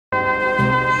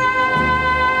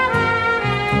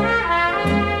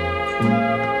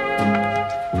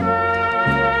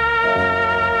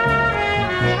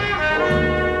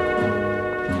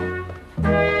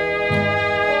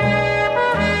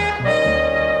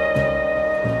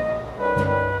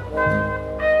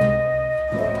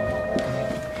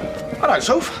right,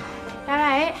 Soph? All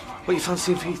right. What are you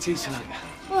fancying for your tea tonight?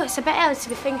 Well, it's a bit early to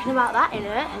be thinking about that,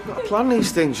 innit? I've got to plan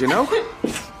these things, you know.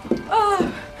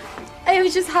 Oh, I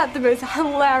just had the most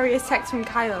hilarious text from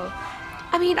Kyle.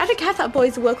 I mean, I don't care if that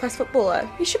boy's a world-class footballer.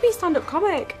 He should be a stand-up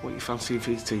comic. What are you fancying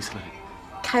for your tea tonight?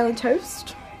 Kyle and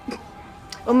toast.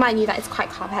 Well, mind you, that is quite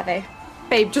carb-heavy.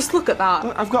 Babe, just look at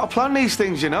that. I've got to plan these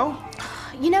things, you know.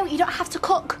 You know, you don't have to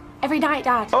cook every night,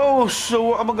 Dad. Oh, so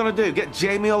what am I going to do? Get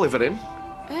Jamie Oliver in?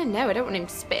 Oh, no, I don't want him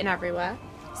spitting everywhere.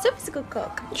 Sophie's a good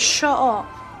cook. Shut up.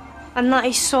 And that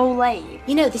is so late.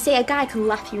 You know, they say a guy can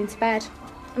laugh you into bed.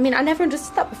 I mean, I never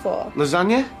understood that before.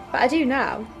 Lasagna? But I do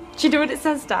now. Do you know what it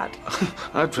says, Dad?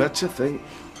 I dread to think.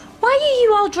 Why are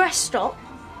you all dressed up?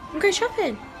 I'm going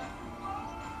shopping.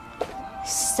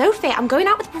 Sophie, I'm going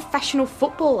out with a professional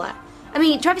footballer. I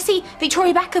mean, do you ever see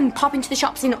Victoria Beckham pop into the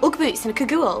shops in Ugg boots and a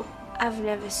cagoule? I've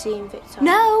never seen Victoria.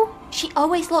 No, she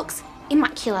always looks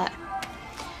immaculate.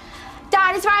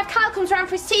 Dad, is right if Kyle comes round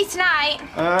for his tea tonight?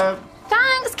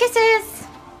 Thanks, kisses.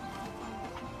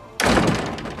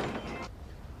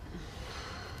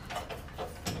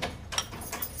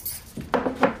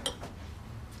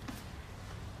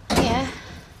 Yeah.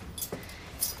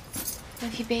 Where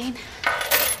have you been?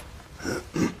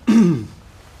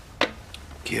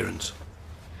 Kieran's.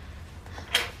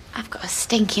 I've got a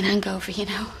stinking hangover, you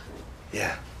know.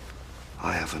 Yeah,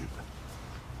 I haven't.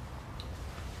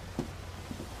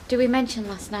 Did we mention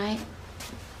last night?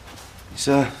 Is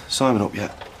Simon up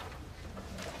yet?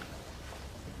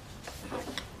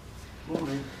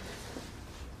 Morning.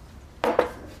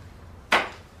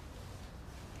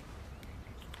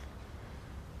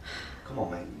 Come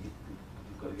on, mate.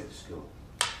 You've got to get to school.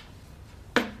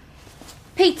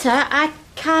 Peter, I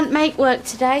can't make work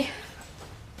today.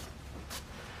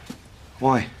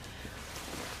 Why?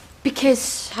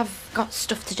 Because I've got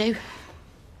stuff to do.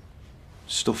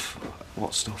 Stuff?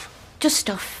 What stuff? Just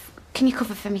stuff. Can you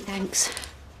cover for me, thanks?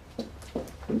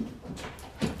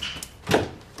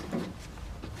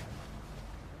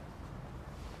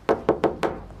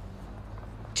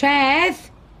 Trev,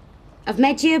 I've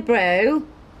made you a brew.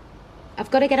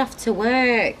 I've got to get off to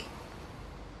work.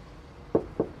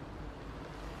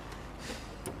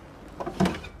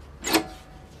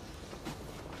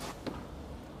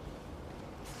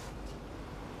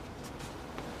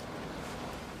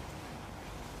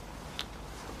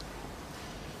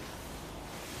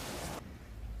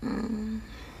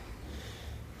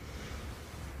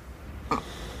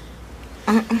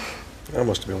 I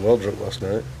must have been well drunk last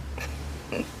night.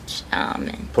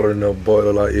 Charming. Pulling no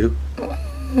boiler like you. Well,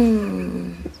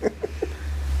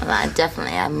 I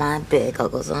definitely have my beer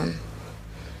goggles on.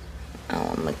 I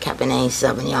want my Cabernet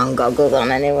Sauvignon goggles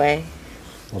on anyway.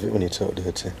 Love it when you talk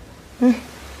dirty.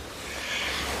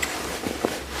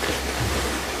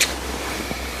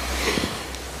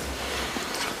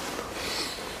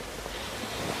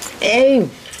 Hey,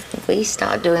 if we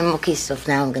start doing mucky stuff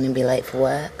now, I'm going to be late for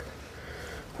work.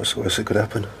 What's the worst that could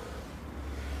happen?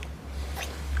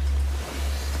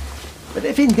 But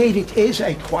if indeed it is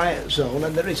a quiet zone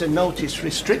and there is a notice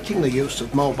restricting the use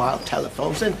of mobile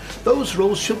telephones, then those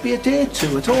rules should be adhered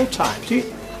to at all times. Do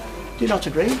you not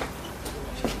agree?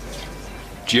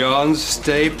 John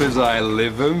Stape as I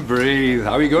live and breathe.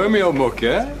 How are you going, me old muck,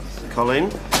 eh?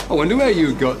 Colin? I wonder where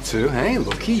you got to. Hey,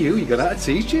 lucky you got out of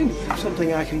teaching.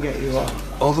 Something I can get you on.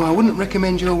 Although I wouldn't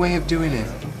recommend your way of doing it.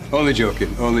 Only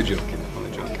joking, only joking, only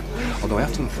joking. Although I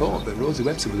often thought that Rosie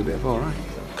Webster was a bit of all right.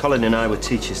 Colin and I were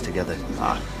teachers together.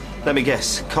 Let me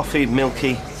guess, coffee,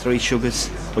 milky, 3 sugars,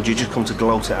 or do you just come to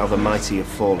gloat at how the mighty have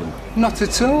fallen? Not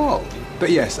at all. But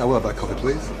yes, I will have that coffee,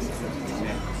 please.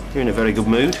 You're in a very good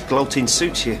mood. Gloating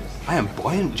suits you. I am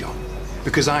buoyant, John,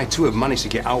 because I too have managed to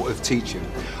get out of teaching.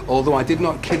 Although I did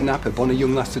not kidnap a bonny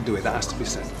young lass to do it, that has to be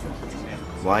said.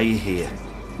 Why are you here?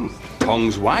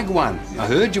 Tongues wagwan. I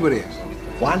heard you were here.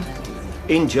 One?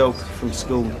 In joke from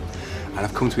school. And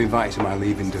I've come to invite you to my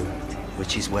leaving do.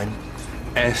 Which is when?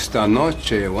 Esta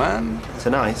noche, Juan.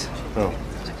 Tonight? Oh.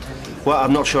 Well,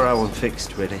 I'm not sure how I'm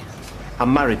fixed, really.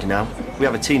 I'm married now. We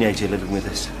have a teenager living with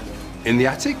us. In the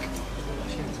attic?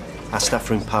 Our staff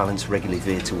room parlance regularly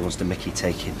veer towards the mickey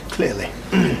taking. Clearly.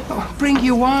 Oh, bring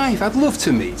your wife. I'd love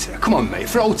to meet her. Come on, mate.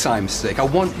 For old time's sake, I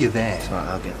want you there. Right,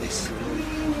 I'll get this.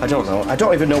 I don't know. I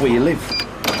don't even know where you live.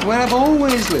 Where I've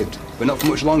always lived. But not for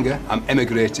much longer. I'm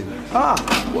emigrating.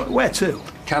 Where to?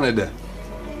 Canada.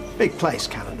 Big place,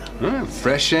 Canada.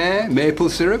 Fresh air, maple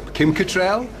syrup, Kim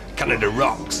Cattrall. Canada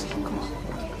rocks. Come on.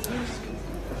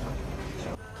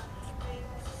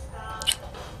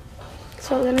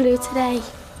 So what we're going to do today?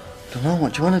 Don't know.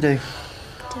 What do you want to do?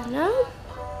 Don't know.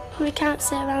 We can't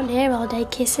sit around here all day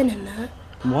kissing and that.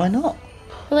 Why not?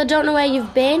 Well, I don't know where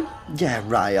you've been. Yeah,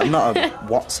 right, I'm not a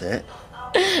what's it.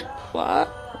 What?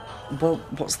 Well,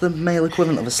 what's the male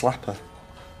equivalent of a slapper?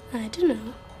 I don't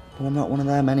know. Well, I'm not one of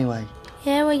them anyway.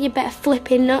 Yeah, well, you better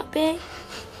flipping not be.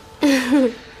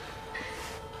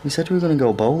 We said we were going to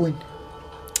go bowling.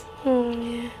 Oh,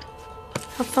 yeah.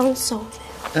 I found Sophie.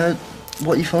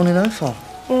 What are you phoning her for?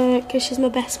 Because she's my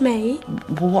best mate.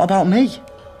 Well, what about me?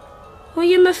 Well,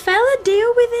 you're my fella,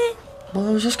 deal with it. Well,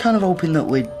 I was just kind of hoping that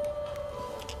we'd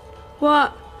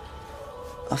What?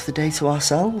 have the day to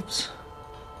ourselves.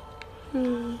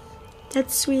 Dead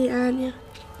sweet, aren't you?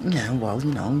 Yeah, well,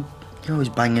 you know, you're always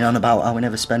banging on about how we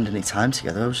never spend any time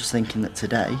together. I was just thinking that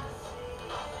today...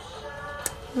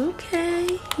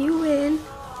 Okay, you win.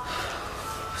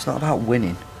 It's not about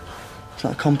winning. It's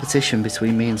not a competition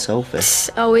between me and Sophie.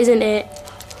 Oh, isn't it?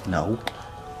 No.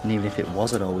 And even if it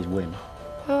was, I'd always win.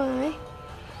 Alright.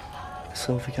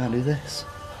 Sophie can't do this.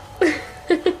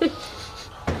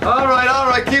 All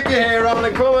right, keep your hair on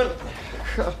and come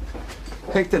and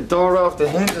pick the door off the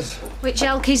hinges. Which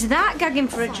elky's that gagging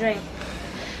for a drink?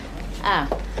 Oh,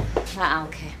 that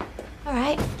elky. All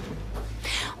right.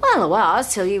 Well, I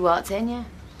was till you walked in, yeah.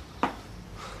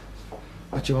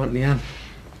 What do you want, Leanne?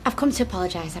 I've come to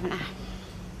apologise, haven't I?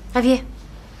 Have you?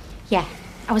 Yeah,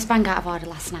 I was bang out of order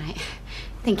last night,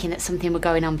 thinking that something were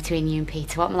going on between you and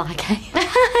Peter. What am I like, eh?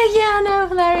 Yeah, I know,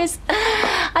 hilarious.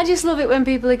 I just love it when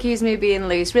people accuse me of being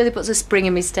loose. Really puts a spring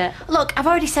in my step. Look, I've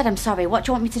already said I'm sorry. What do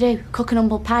you want me to do? Cook an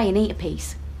humble pie and eat a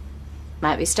piece?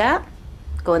 Might be a start.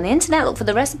 Go on the internet, look for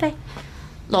the recipe.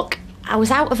 Look, I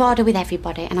was out of order with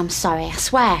everybody, and I'm sorry, I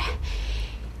swear.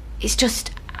 It's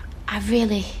just, I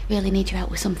really, really need your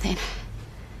help with something.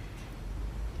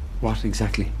 What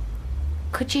exactly?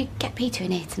 Could you get Peter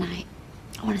in here tonight?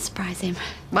 I want to surprise him.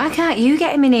 Why can't you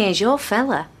get him in here? He's your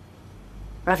fella.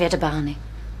 Or have you had a Barney?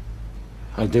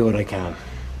 I'll do what I can.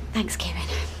 Thanks, Kieran.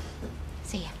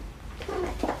 See ya.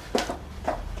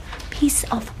 Piece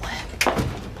of work.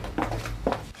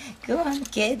 Go on,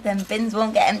 kid. Them bins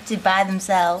won't get emptied by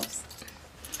themselves.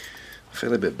 I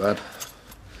feel a bit bad.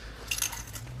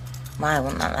 Why,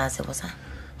 wasn't that Lazzy, was I?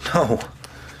 No.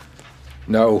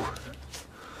 No.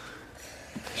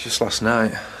 It's just last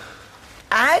night.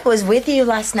 I was with you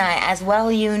last night, as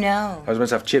well you know. I was meant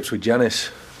to have chips with Janice.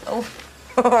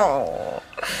 Oh.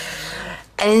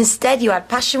 And instead you had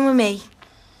passion with me.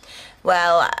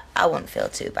 Well, I wouldn't feel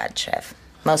too bad, Trev.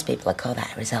 Most people would call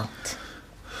that a result.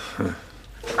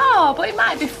 Oh, but it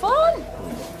might be fun.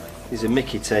 He's a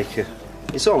mickey taker.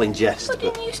 It's all in jest. But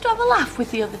didn't you used to have a laugh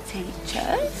with the other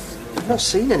teachers? I've not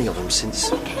seen any of them since...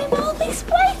 We came all this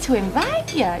way to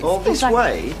invite you. It All seems this like-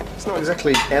 way? It's not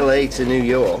exactly LA to New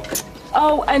York.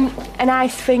 Oh, and an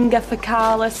ice finger for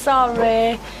Carla.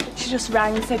 Sorry. She just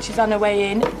rang, said she's on her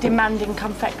way in, demanding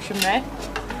confectionery.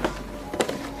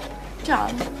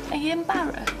 John, are you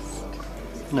embarrassed?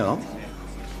 No.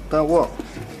 About what?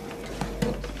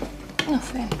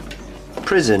 Nothing.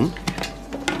 Prison?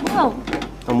 Well,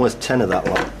 I'm worth 10 of that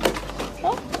lot.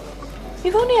 what?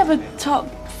 You've only ever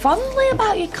talked fondly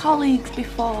about your colleagues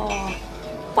before.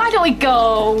 Why don't we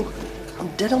go? I'm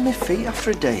dead on my feet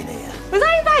after a day in here. Was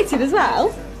I invited as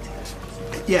well?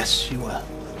 Yes, you were.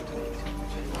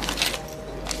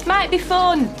 Might be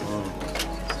fun.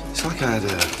 It's like I had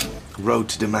a road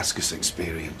to Damascus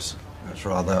experience. That's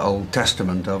rather Old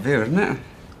Testament of you, isn't it?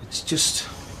 It's just,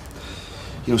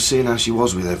 you know, seeing how she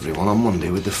was with everyone on Monday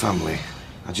with the family,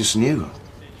 I just knew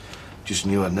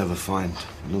I'd never find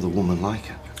another woman like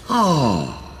her.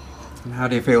 Oh. And how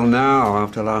do you feel now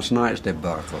after last night's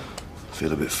debacle? I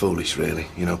feel a bit foolish, really,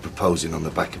 you know, proposing on the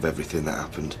back of everything that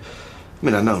happened. I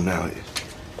mean, I know now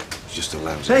it's just a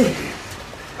lousy idea.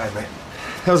 Hey, mate.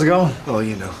 How's it going? Oh,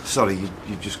 you know, sorry, you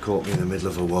just caught me in the middle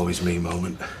of a woe is me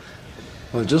moment.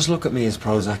 Well, just look at me as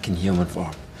Prozac in human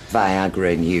form.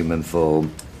 Viagra in human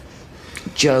form.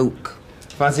 Joke.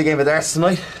 Fancy a game of darts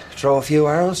tonight? Throw a few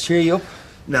arrows, cheer you up?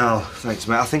 No, thanks,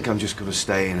 mate. I think I'm just going to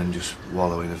stay in and just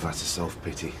wallow in a vat of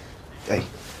self-pity. Hey,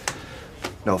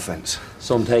 no offence.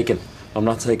 Some taken. I'm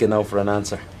not taking no for an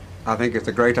answer. I think it's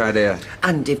a great idea.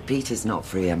 And if Peter's not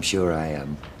free, I'm sure I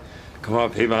am. Come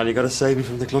on, Pete, man. You got to save me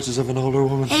from the clutches of an older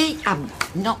woman. Hey, I'm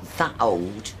not that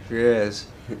old. She is.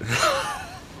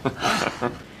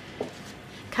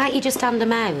 Can't you just hand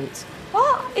them out?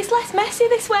 What? It's less messy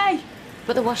this way.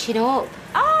 But they're washing up.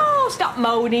 Oh, stop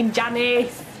moaning,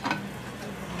 Janice.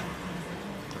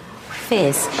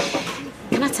 Fizz,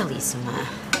 can I tell you something?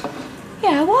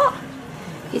 Yeah, what?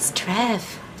 It's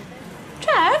Trev.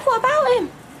 Trev, what about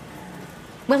him?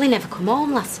 Well, he never come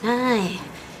home last night.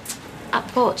 I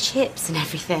bought chips and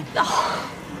everything.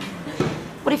 Oh.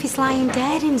 What if he's lying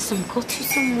dead in some gutter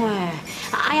somewhere?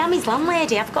 I am his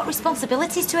landlady. I've got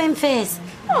responsibilities to him, Fizz.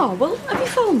 Oh, well, have you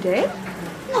phoned him?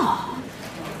 No.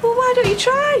 Well, why don't you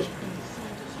try?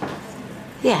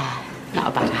 Yeah, not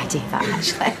a bad idea, that,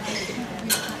 actually.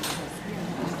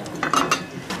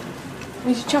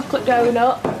 Here's your chocolate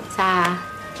donut. Ta.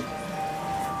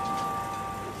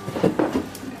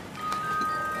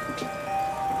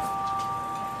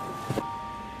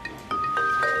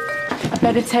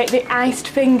 Better take the iced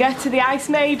finger to the ice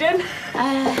maiden.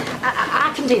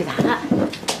 I can do that.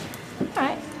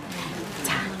 Right.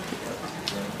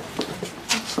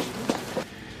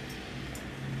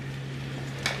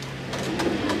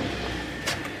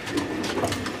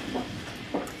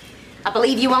 I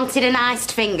believe you wanted an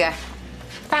iced finger.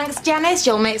 Thanks, Janice.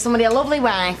 You'll make somebody a lovely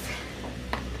wife.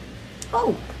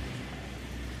 Oh.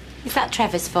 Is that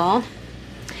Trevor's phone?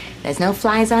 There's no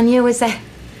flies on you, is there?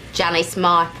 Janice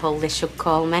Marple, they should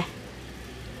call me.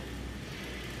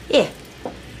 Here.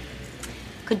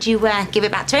 Could you give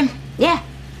it back to him? Yeah.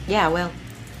 Yeah, I will.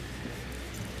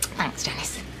 Thanks,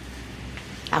 Janice.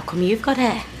 How come you've got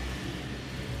it?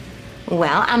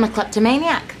 Well, I'm a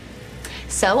kleptomaniac.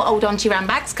 So, hold on to your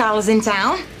handbags, Carla's in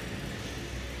town.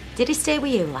 Did he stay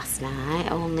with you last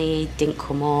night? Only he didn't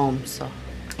come home, so...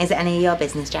 Is it any of your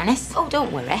business, Janice? Oh,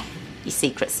 don't worry. Your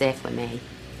secret's safe with me.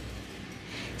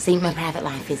 See, my private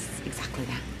life is exactly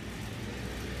that.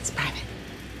 It's private.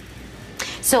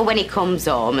 So when he comes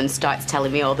home and starts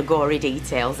telling me all the gory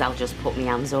details, I'll just put my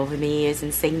hands over my ears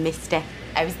and sing Misty.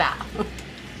 How's that?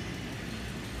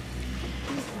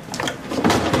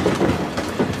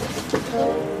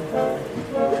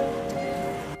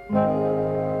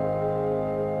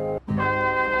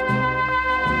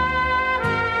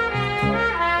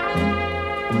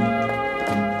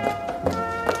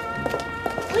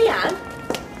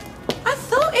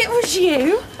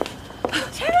 You?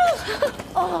 Cheryl!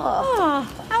 Oh,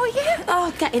 how are you?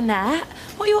 Oh, getting there.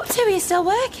 What are you up to? Are you still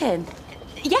working?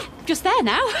 Yeah, just there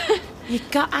now. You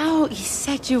got out. You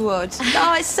said you would.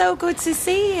 Oh, it's so good to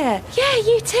see you. Yeah,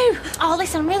 you too. Oh,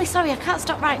 listen, I'm really sorry. I can't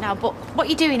stop right now, but what are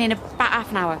you doing in about half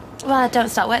an hour? Well, I don't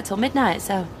start work till midnight,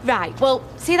 so... Right, well,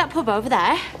 see that pub over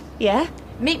there? Yeah?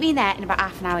 Meet me in there in about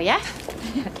half an hour, yeah?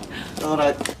 All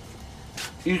right.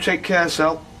 You take care,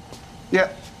 Sal.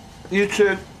 Yeah, you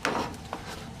too.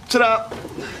 Ta-da!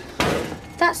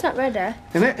 That's not ready.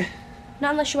 Isn't it?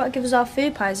 Not unless you want to give us our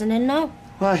food poisoning, no.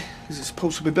 Why? Is it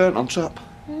supposed to be burnt on top?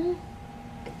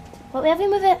 What are we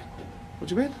having with it? What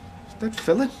do you mean? It's dead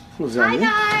filling. Hi,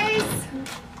 guys!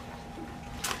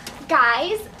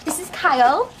 Guys, this is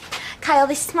Kyle. Kyle,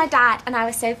 this is my dad, and I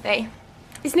was Sophie.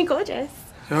 Isn't he gorgeous?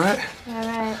 You all right? All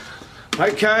right.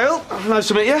 Hi, Kyle. Nice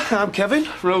to meet you. I'm Kevin,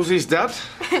 Rosie's dad.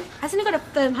 Hasn't he got a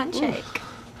firm handshake?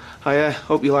 I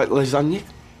hope you like lasagna.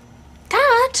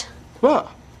 Dad?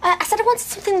 What? I said I wanted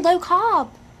something low carb.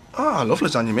 Oh, I love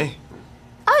lasagna, me.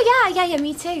 Oh, yeah,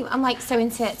 me too. I'm, like, so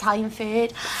into Italian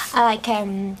food. I like,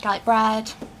 garlic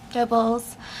bread, dough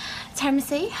balls,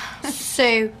 tiramisu.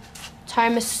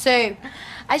 Tiramisu.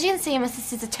 As you can see, my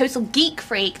sister's a total geek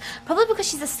freak. Probably because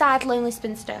she's a sad, lonely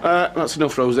spinster. That's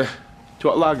enough, Rosie. Do you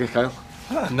want a lager, Kyle?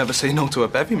 I'd never say no to a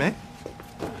bevy, mate.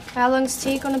 How long's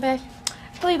tea gonna be?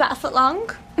 Probably about a foot long.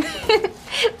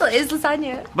 But it is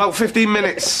lasagna. About 15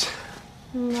 minutes.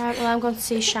 Right, well, I'm going to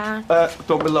see Shan.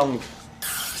 Don't be long.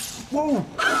 Whoa!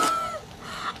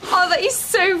 Oh, that is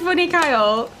so funny,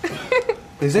 Kyle.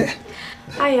 Is it?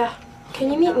 Hiya.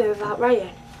 Can you meet me without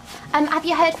Ryan? Have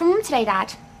you heard from Mum today,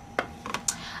 Dad?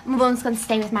 My mum's going to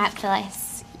stay with Matt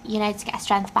Phyllis, you know, to get her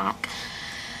strength back.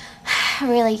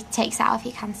 Really takes it out of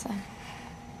your cancer.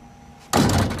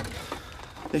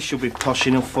 This should be posh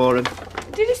enough for him.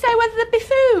 Did he say whether there'd be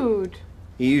food?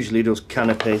 He usually does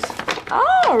canapes.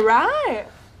 Oh, right.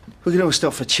 We can always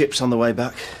stop for chips on the way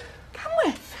back. Can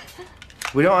we?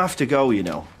 We don't have to go, you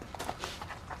know.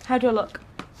 How do I look?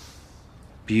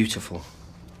 Beautiful.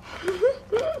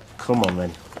 Come on,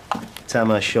 then.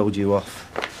 Time I showed you off.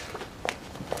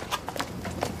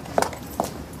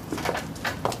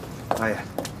 Hiya.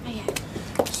 Hiya.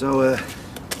 So, where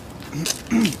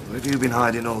have you been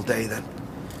hiding all day, then?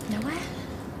 Nowhere.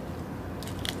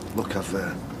 Look,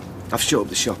 I've shut up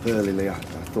the shop early, Lee. I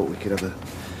thought we could have a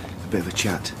bit of a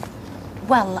chat.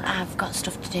 Well, I've got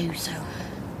stuff to do, so...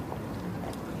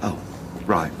 Oh,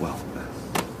 right, well...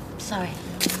 Sorry.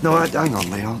 No, hang on,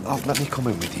 Lee. Let me come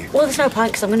in with you. Well, there's no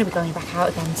point, because I'm going to be going back out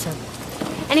again, so...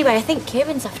 Anyway, I think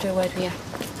Kieran's after a word with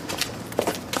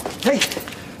you. Hey,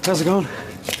 how's it going?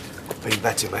 Been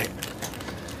better, mate.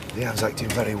 Leanne's acting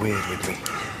very weird with me.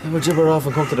 Yeah, well, jibber off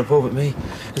and come to the pub with me.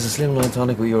 There's a slimline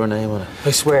tonic with your name on it.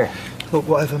 I swear. Look,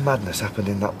 whatever madness happened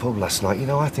in that pub last night, you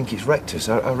know, I think it's wrecked us.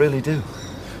 I really do.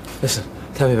 Listen,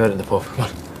 tell me about it in the pub. Come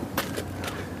on.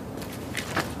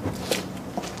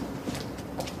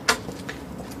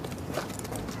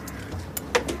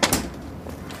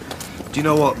 Do you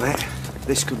know what, mate?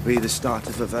 This could be the start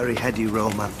of a very heady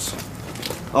romance.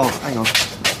 Oh, hang on.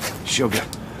 Sugar.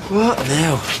 What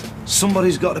now?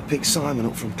 Somebody's got to pick Simon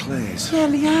up from Claire's. Yeah,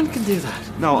 Leanne can do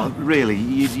that. No, really,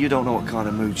 you don't know what kind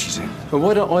of mood she's in. But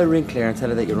why don't I ring Claire and tell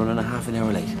her that you're running a half an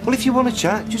hour late? Well, if you want to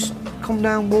chat, just come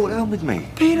down, walk down with me.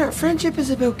 Peter, friendship is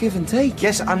about give and take.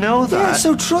 Yes, I know that. Yeah,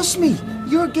 so trust me.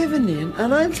 You're giving in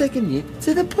and I'm taking you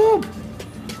to the pub.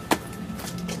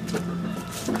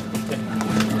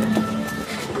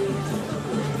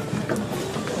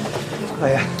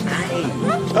 Hiya.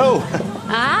 Oh!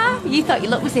 Ah, you thought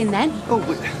your luck was in then? Oh,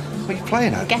 what are you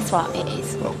playing at? Guess what it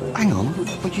is? Well, hang on,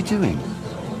 what are you doing?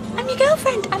 I'm your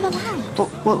girlfriend, I'm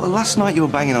allowed. Well, last night you were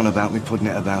banging on about me putting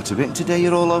it about a bit, and today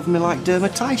you're all over me like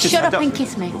dermatitis. Shut up and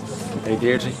kiss me. Hey,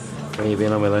 Deirdre, when you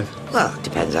been on my life? Well,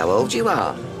 depends how old you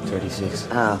are. 36.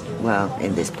 Oh, well,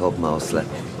 in this pub mostly.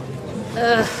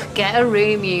 Ugh, get a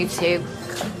room, you two.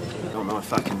 I don't know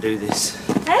if I can do this.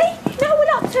 Hey, no, we're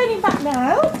not turning back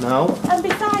now. No? And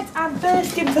besides, I'm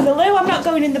bursting for the loo. I'm not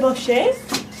going in the bushes.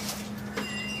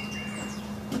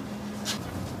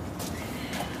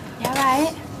 You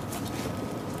alright?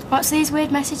 What's these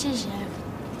weird messages, you?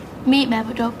 Meet me,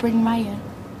 but don't bring Ryan.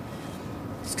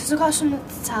 It's because I've got something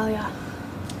to tell you.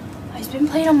 It's been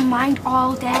playing on my mind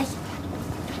all day.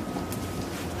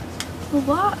 Well,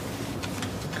 what?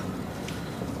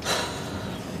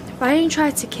 Ryan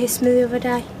tried to kiss me the other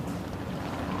day.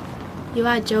 You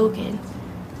are joking.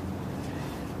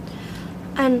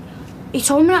 And he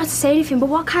told me not to say anything, but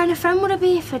what kind of friend would I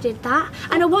be if I did that?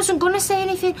 And I wasn't going to say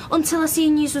anything until I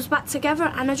seen yous was back together,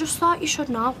 and I just thought you should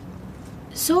know.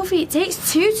 Sophie, it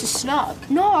takes two to snog.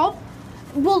 No.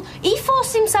 Well, he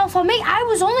forced himself on me. I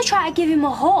was only trying to give him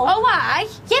a hug. Oh, why?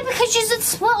 Yeah, because you had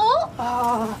split up.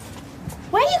 Oh.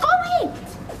 Where are you going?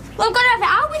 Well, I'm going to have it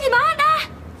out with him, aren't I?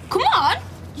 Come on.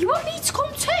 You want me to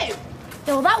come too?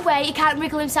 No, that way he can't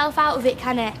wriggle himself out of it,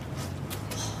 can he?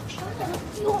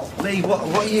 Lee, what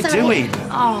are you Sorry. doing?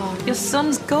 Oh, your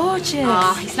son's gorgeous.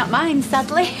 Oh, it's not mine,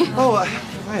 sadly. Oh,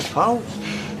 hi, pal.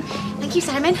 Thank you,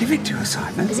 Simon. Give it to her,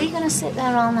 Simon. Is he going to sit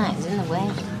there all night? He's in the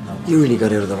way. You really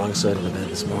got out of the wrong side of the bed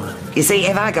this morning. You see,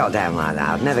 if I got down like that,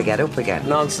 I'd never get up again.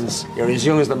 Nonsense. You're as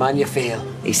young as the man you feel.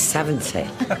 He's 70.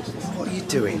 What are you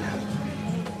doing?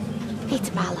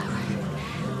 Peter Barlow.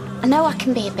 I know I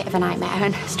can be a bit of a nightmare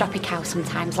and a stroppy cow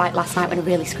sometimes, like last night when I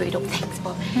really screwed up things,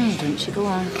 but... Don't you go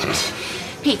on.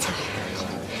 Peter,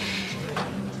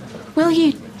 will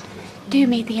you do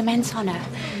me the immense honour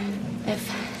of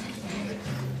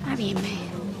marrying me?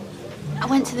 I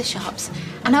went to the shops.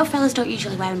 I know fellas don't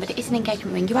usually wear them, but it is an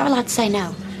engagement ring. You are allowed to say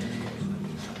no.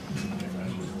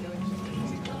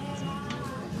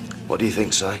 What do you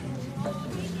think, Si?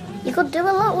 You could do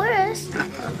a lot worse.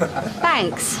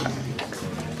 Thanks.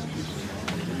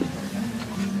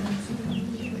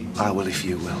 I will if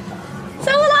you will.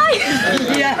 So will I.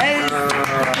 Yes.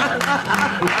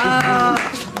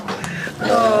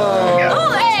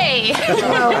 Oh, hey!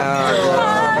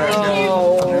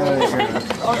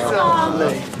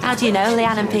 How do you know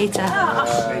Leanne and Peter?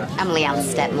 I'm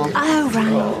Leanne's stepmom. Oh,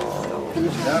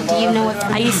 right. Do you know if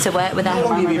I used to work with her,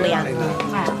 Leanne?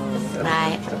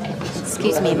 Right.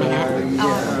 Excuse me a minute.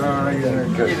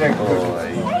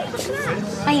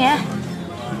 Hiya.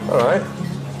 All right.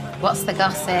 What's the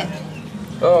gossip?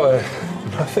 Oh,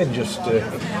 nothing. Just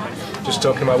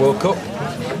talking about World Cup.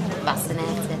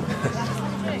 Fascinating.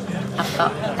 I've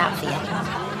got that for you.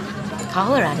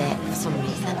 Caller had it for some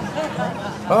reason.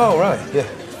 Oh, right. Yeah.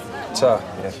 Tar.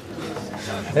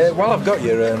 Yeah. While I've got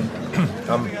you,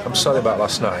 I'm sorry about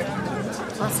last night.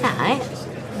 Last night?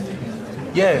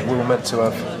 Yeah, we were meant to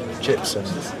have chips and.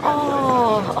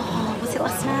 Oh, was it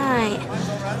last night?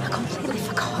 I completely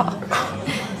forgot.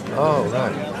 Oh,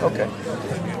 right. Okay.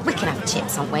 We can have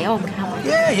chips on way home, can't we?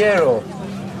 Yeah, or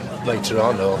later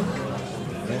on, or.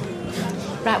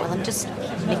 Right, well, I'm just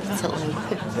nipping to loo.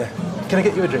 Yeah. Can I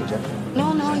get you a drink, Jen?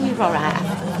 No, you're all right.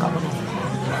 I've got one.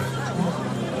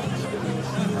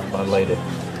 My lady.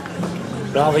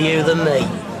 Rather you than me.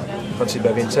 Fancy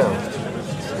baby in town?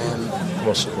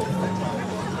 Must be.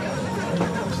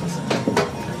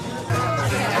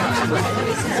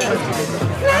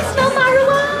 Can I smell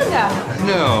marijuana?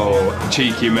 No,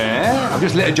 cheeky mare. I've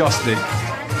just lit a joss stick.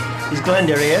 Is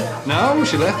Glenda here? No,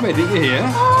 she left me, didn't you hear?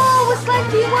 Oh, what's left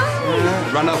of your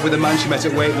wife? Ran off with a man she met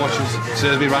at Weight Watchers.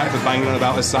 Serves me right for banging on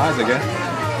about her size, I guess.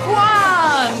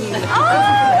 One. Oh,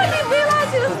 I didn't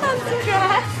realise it was fancy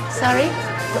dress. Sorry?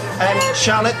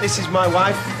 Charlotte, this is my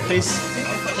wife, please.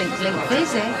 Blink, blink,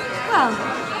 busy. Well,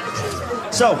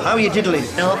 So, how are you diddling?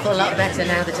 An awful lot better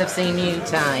now that I've seen you,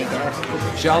 Tiger.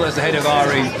 Charlotte's the head of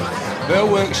RE. Her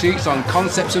worksheets on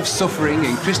concepts of suffering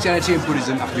in Christianity and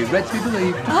Buddhism have to be read to be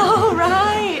believed. Oh,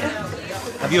 right.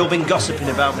 Have you all been gossiping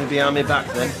about me behind my back,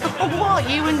 then? What,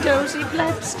 you and Dozy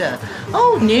Plebster?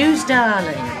 Old news,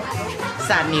 darling.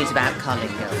 Sad news about Colin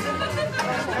Hill.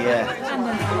 Yeah.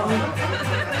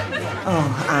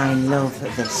 Oh, I love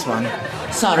this one.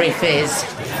 Sorry, Fizz.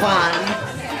 Juan.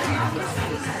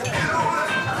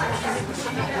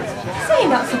 See,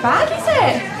 not so bad, is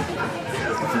it?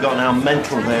 I've forgotten how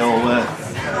mental they all were.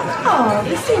 Oh,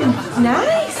 they seem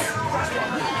nice.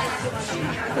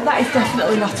 But that is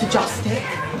definitely not a joss stick.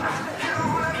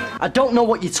 I don't know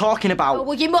what you're talking about. Oh,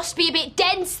 well, you must be a bit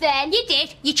dense then. You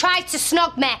did. You tried to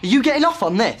snog me. Are you getting off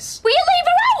on this? Will you leave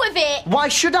her out of it? Why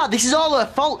should I? This is all her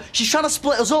fault. She's trying to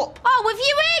split us up. Oh, have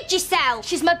you heard yourself?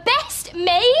 She's my best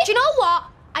mate. Do you know what?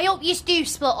 I hope you do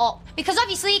split up. Because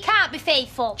obviously you can't be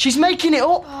faithful. She's making it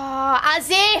up. Oh, as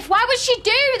if. Why would she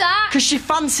do that? Because she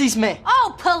fancies me.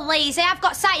 Oh, please. I've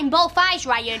got sight in both eyes,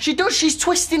 Ryan. She does. She's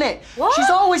twisting it. What? She's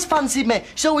always fancied me.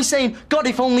 She's always saying, God,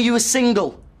 if only you were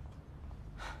single.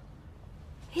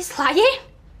 He's lying.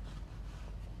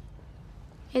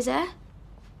 Is there?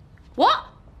 What?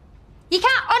 You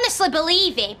can't honestly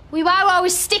believe him. We were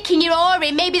always sticking your oar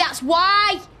in. Maybe that's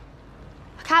why.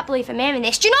 I can't believe I'm hearing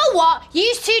this. Do you know what?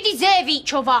 You two deserve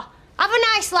each other. Have a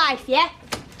nice life, yeah?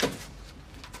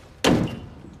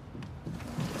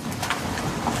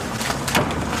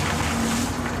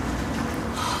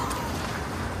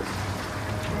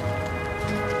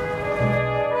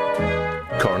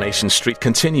 Coronation Street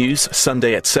continues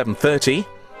Sunday at 7:30.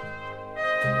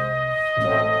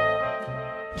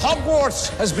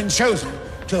 Hogwarts has been chosen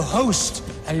to host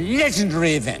a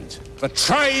legendary event, the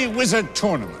Tri-Wizard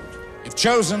Tournament. If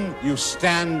chosen, you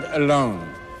stand alone.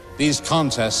 These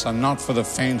contests are not for the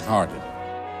faint-hearted.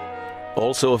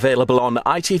 Also available on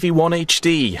ITV1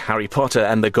 HD, Harry Potter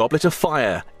and the Goblet of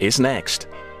Fire is next.